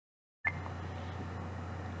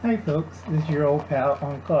Hi folks, this is your old pal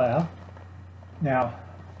Uncle Al. Now,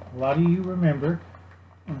 a lot of you remember,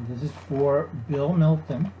 and this is for Bill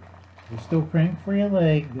Melton. We're still praying for your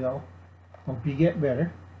leg, Bill. Hope you get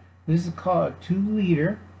better. This is called a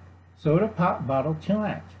 2-liter soda pop bottle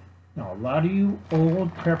challenge. Now, a lot of you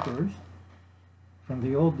old preppers from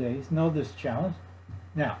the old days know this challenge.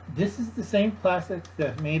 Now, this is the same plastic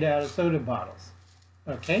that's made out of soda bottles.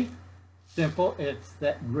 Okay? Simple. It's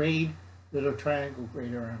that grade, little triangle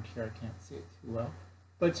grade around here. I can't see it too well,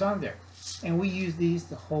 but it's on there. And we use these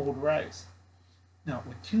to hold rice. Now,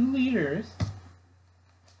 with 2 liters,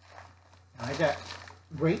 I got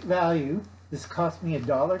great value. This cost me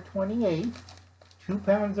 $1.28, 2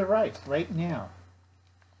 pounds of rice right now.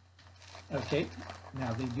 Okay,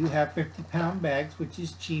 now they do have 50-pound bags, which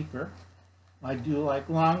is cheaper. I do like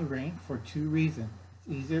long grain for 2 reasons.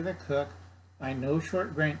 It's easier to cook. I know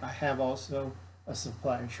short grain. I have also a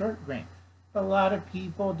supply of short grain. But a lot of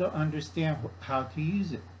people don't understand how to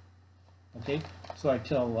use it. Okay, so I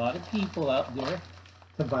tell a lot of people out there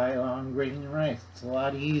to buy long grain rice. It's a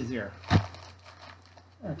lot easier.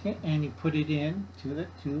 Okay, and you put it in to the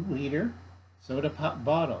 2-liter soda pop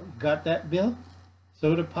bottle. You got that, Bill?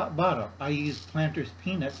 Soda pop bottle. I use Planters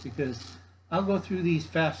peanuts because I'll go through these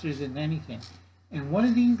faster than anything. And one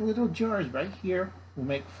of these little jars right here will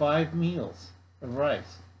make 5 meals of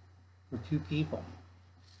rice for 2 people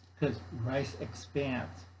because rice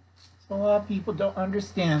expands. So a lot of people don't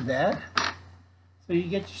understand that. So you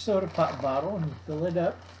get your soda pop bottle and you fill it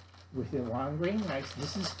up with your long grain rice.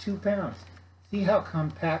 This is 2 pounds. See how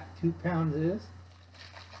compact 2 pounds is?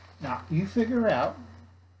 Now you figure out,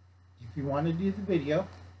 if you want to do the video,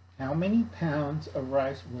 how many pounds of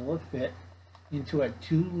rice will it fit into a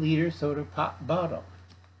 2-liter soda pop bottle.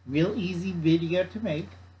 Real easy video to make.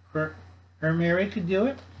 Her Mary could do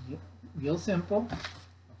it. Real simple. I'll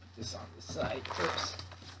put this on the side first.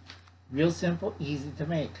 Real simple, easy to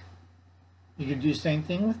make. You can do the same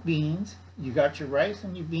thing with beans. You got your rice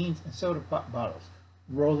and your beans in soda pop bottles.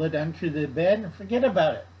 Roll it under the bed and forget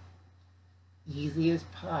about it. Easy as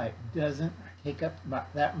pie. Doesn't take up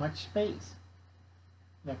that much space.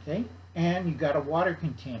 Okay? And you got a water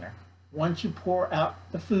container. Once you pour out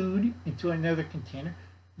the food into another container,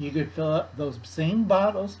 you could fill up those same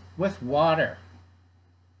bottles with water.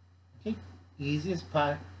 Okay? Easy as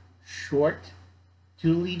pie. Short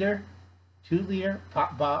 2-liter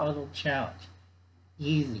pop bottle challenge.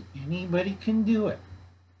 Easy. Anybody can do it.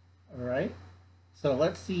 Alright? So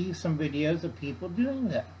let's see some videos of people doing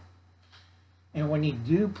that. And when you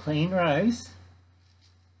do plain rice,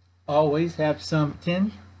 always have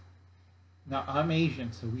something. Now, I'm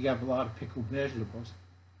Asian, so we have a lot of pickled vegetables.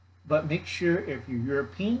 But make sure if you're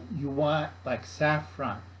European, you want like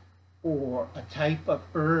saffron or a type of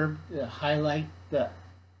herb to highlight the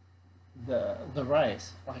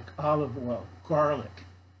rice, like olive oil, garlic,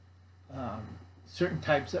 certain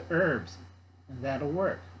types of herbs, and that'll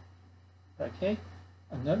work. Okay?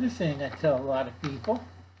 Another thing I tell a lot of people,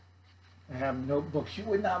 I have notebooks. You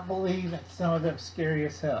would not believe that some of them scary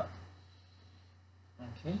as hell.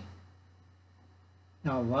 Okay?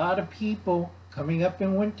 Now, a lot of people coming up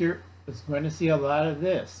in winter is going to see a lot of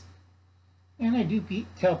this. And I do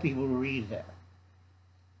tell people to read that.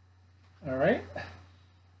 Alright?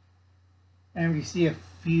 And we see a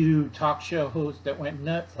few talk show hosts that went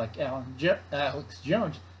nuts, like Alex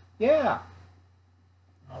Jones. Yeah.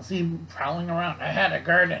 I'll see him prowling around. I had a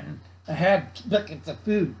garden. I had buckets of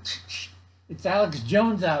food. It's Alex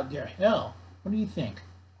Jones out there. Hell, what do you think?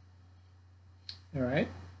 Alright.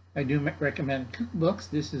 I do recommend cookbooks.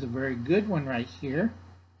 This is a very good one right here.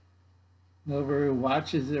 Nobody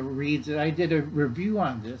watches it or reads it. I did a review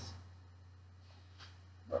on this.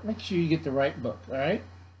 But make sure you get the right book, alright?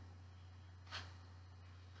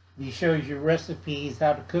 He shows you recipes,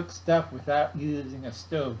 how to cook stuff without using a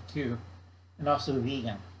stove too. And also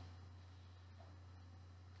vegan.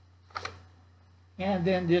 And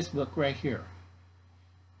then this book right here.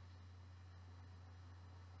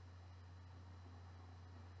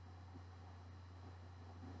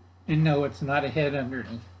 And no, it's not a head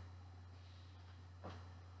underneath.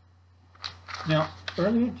 Now,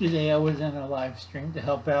 earlier today I was in a live stream to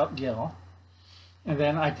help out Gil. And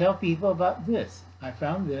then I tell people about this. I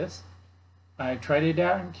found this. I tried it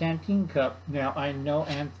out in Canteen Cup. Now, I know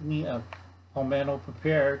Anthony of Palmetto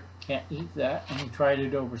Prepared can't eat that, and he tried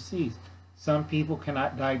it overseas. Some people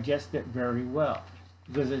cannot digest it very well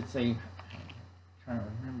because it's a, I'm trying to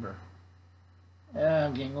remember.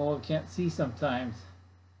 I'm getting old, can't see sometimes.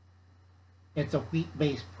 It's a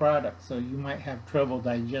wheat-based product, so you might have trouble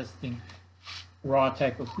digesting raw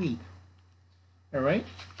type of wheat. All right?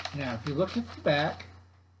 Now, if you look at the back,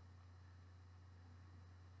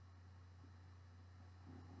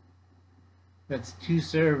 That's 2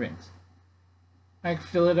 servings. I can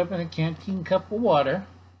fill it up in a canteen cup of water.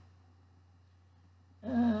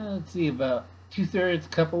 Let's see, about 2/3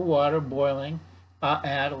 cup of water boiling. I'll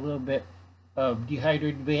add a little bit of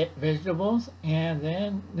dehydrated vegetables, and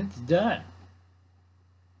then it's done.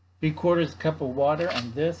 3/4 cup of water,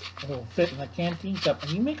 and this will fit in a canteen cup,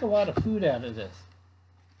 and you make a lot of food out of this.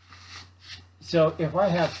 So if I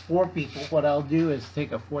have 4 people, what I'll do is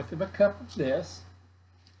take 1/4 cup of this,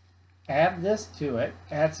 add this to it,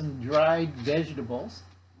 add some dried vegetables,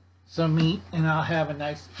 some meat, and I'll have a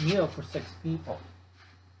nice meal for 6 people.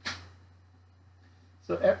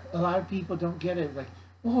 So a lot of people don't get it. Like,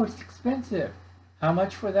 oh, it's expensive. How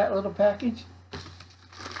much for that little package?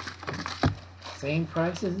 Same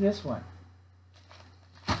price as this one.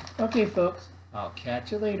 Okay, folks, I'll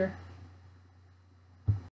catch you later.